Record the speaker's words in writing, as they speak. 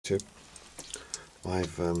YouTube.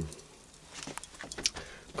 I've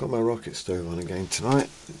got my rocket stove on again tonight.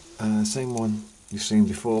 Same one you've seen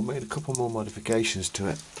before. Made a couple more modifications to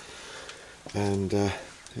it, and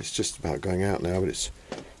it's just about going out now, but it's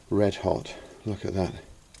red hot. Look at that,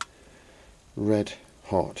 red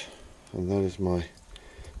hot. And that is my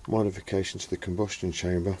modification to the combustion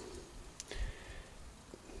chamber.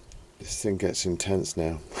 This thing gets intense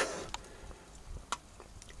now.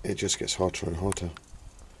 It just gets hotter and hotter.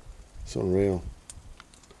 It's unreal.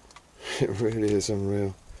 It really is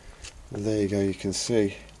unreal. And there you go, you can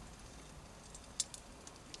see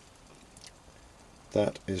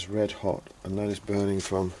that is red hot, and that is burning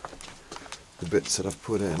from the bits that I've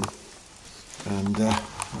put in, and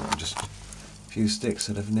just a few sticks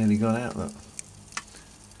that have nearly gone out. Look.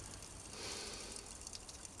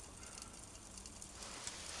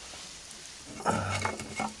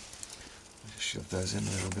 Just shove those in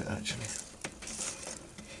a little bit actually.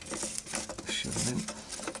 Shove them in.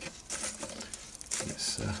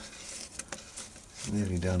 It's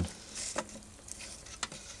nearly done.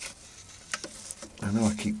 I know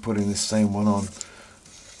I keep putting this same one on,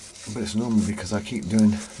 but it's normally because I keep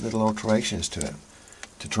doing little alterations to it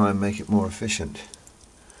to try and make it more efficient,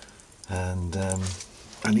 and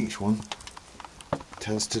each one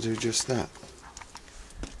tends to do just that.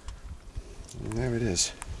 And there it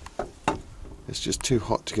is. It's just too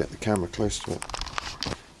hot to get the camera close to it.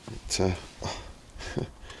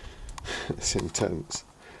 It's intense.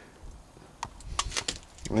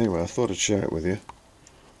 Anyway, I thought I'd share it with you,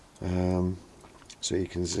 so you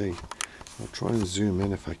can see. I'll try and zoom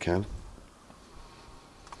in if I can,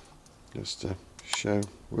 just to show.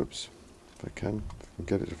 Whoops, if I can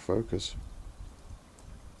get it to focus.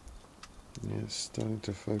 Yeah, it's starting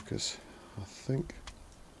to focus, I think,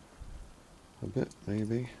 a bit,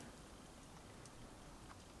 maybe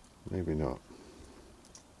not.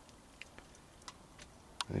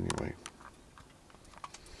 Anyway,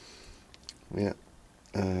 yeah,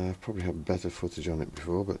 probably had better footage on it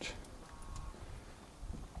before, but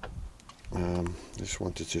just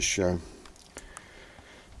wanted to show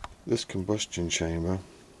this combustion chamber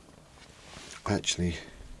actually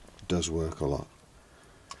does work a lot.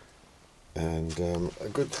 And a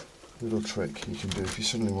good little trick you can do if you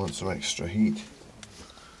suddenly want some extra heat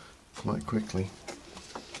quite quickly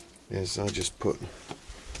is I just put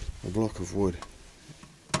a block of wood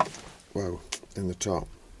in the top,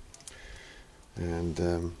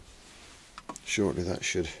 and shortly that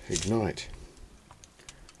should ignite.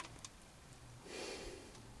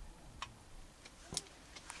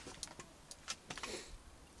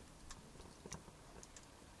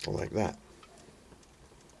 Like that.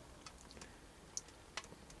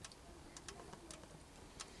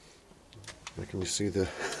 Can you see the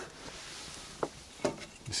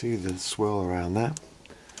swirl around that?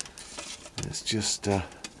 It's just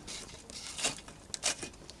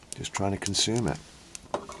trying to consume it.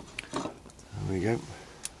 There we go.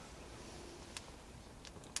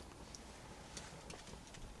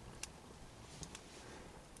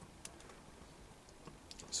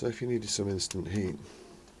 So if you needed some instant heat,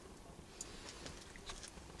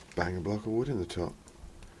 bang a block of wood in the top.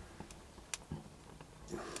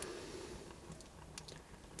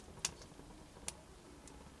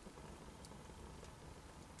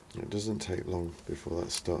 It doesn't take long before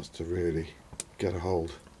that starts to really get a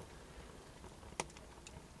hold.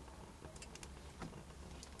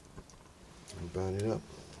 And burn it up.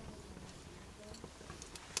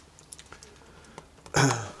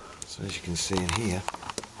 So as you can see in here,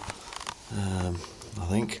 I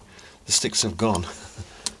think the sticks have gone.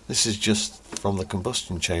 This is just from the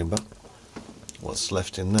combustion chamber, what's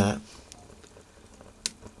left in that,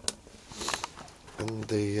 and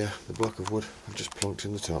the block of wood I've just plonked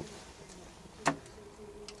in the top.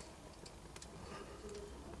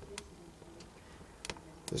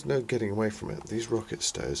 There's no getting away from it. These rocket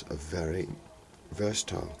stoves are very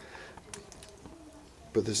versatile,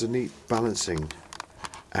 but there's a neat balancing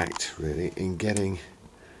act really in getting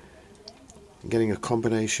a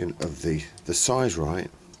combination of the size right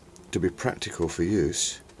to be practical for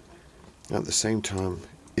use, at the same time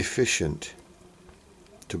efficient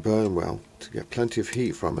to burn well, to get plenty of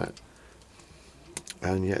heat from it,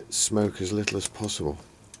 and yet smoke as little as possible.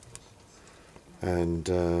 And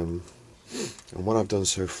what I've done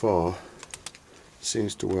so far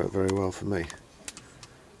seems to work very well for me.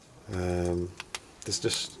 There's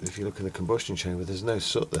just, if you look in the combustion chamber, there's no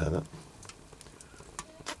soot there. Look.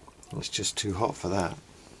 It's just too hot for that.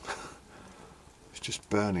 It's just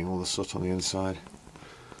burning all the soot on the inside.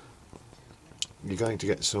 You're going to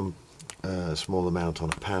get some small amount on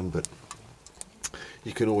a pan, but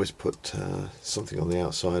You can always put something on the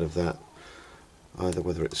outside of that, either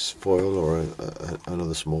whether it's foil or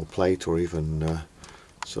another small plate, or even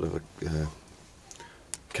sort of a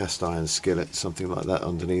cast iron skillet, something like that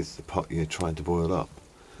underneath the pot you're trying to boil up,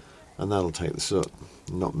 and that'll take the soot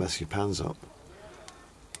and not mess your pans up.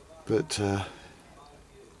 But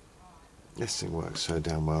this thing works so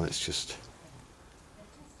damn well, it's just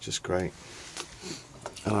great.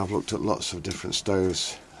 And I've looked at lots of different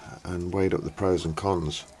stoves and weighed up the pros and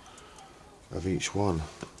cons of each one,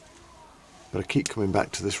 but I keep coming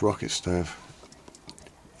back to this rocket stove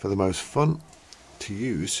for the most fun to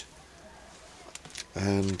use,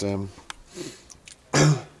 and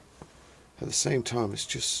at the same time it's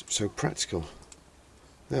just so practical.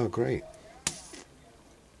 They are great.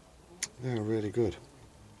 They are really good.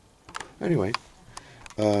 Anyway,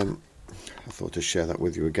 I thought to share that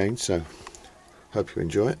with you again, so hope you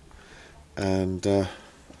enjoy it, and hope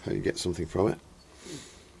you get something from it,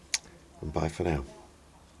 and bye for now.